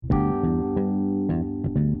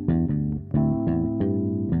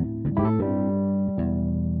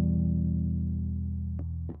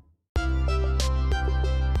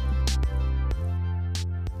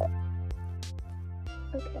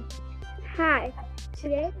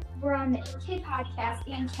today we're on the AK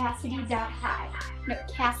podcast and Cassie.Hi. No,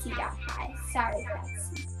 Cassie.Hi. Sorry,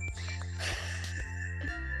 Cassie.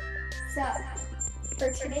 So,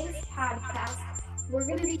 for today's podcast, we're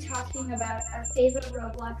going to be talking about our favorite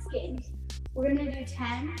Roblox games. We're going to do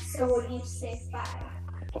 10, so we'll each say 5.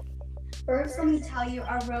 First, let me tell you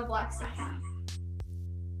our Roblox account.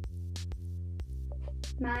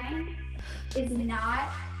 Mine is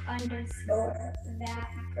not underscore that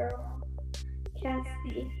girl.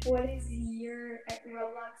 Cassie, what is your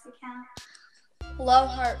Roblox account?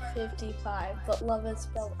 Loveheart55, but love is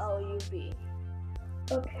spelled L-U-V.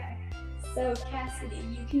 Okay, so Cassidy,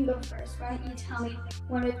 you can go first. Why don't you tell me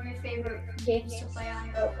one of your favorite games to play on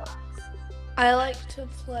Roblox? I like to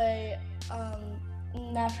play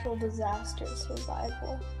natural disaster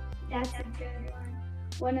survival. That's a good one.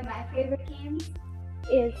 One of my favorite games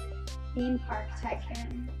is Theme Park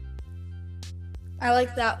Tycoon. I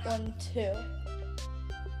like that one too.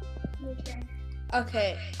 Your turn.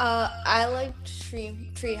 Okay, I like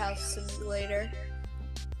Treehouse Simulator.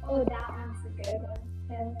 Oh, that one's a good one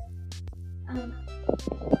too.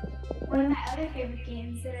 One of my other favorite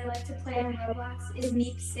games that I like to play on Roblox is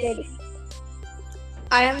Meep City.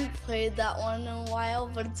 I haven't played that one in a while,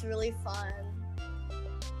 but it's really fun.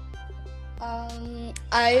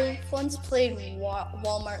 I once played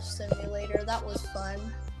Walmart Simulator. That was fun.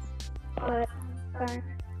 Oh, that sounds fun.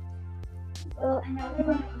 Well, another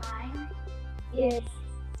one of mine is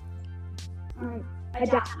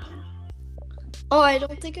Adopt Me. Oh, I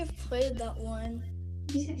don't think I've played that one.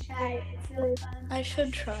 You should try it. It's really fun. I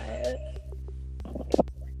should try it.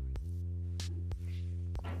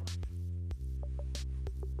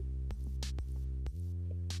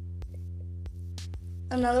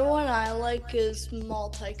 Another one I like is Mall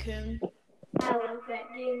Tycoon. I love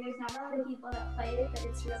that game. There's not a lot of people that play it, but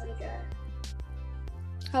it's really good.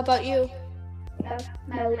 How about you?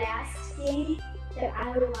 My last game that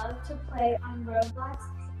I love to play on Roblox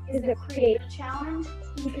is the Creative Challenge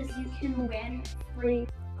because you can win free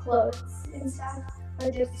clothes and stuff.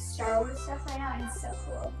 Like there's Star Wars stuff right now and it's so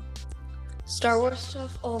cool. Star Wars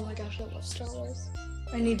stuff? Oh my gosh, I love Star Wars.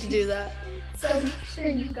 I need to do that. So make sure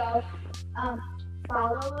you go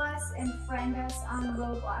follow us and friend us on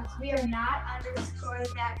Roblox. We are not underscore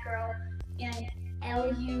that girl and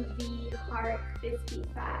LUV heart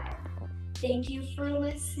 55. Thank you for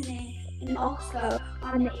listening. And also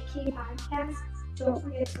on the AK podcast, don't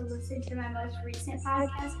forget to listen to my most recent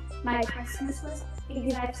podcast, my Christmas list,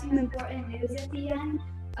 because I have some important news at the end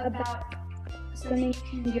about something you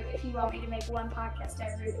can do if you want me to make one podcast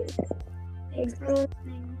every week. Thanks for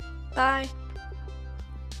listening. Bye.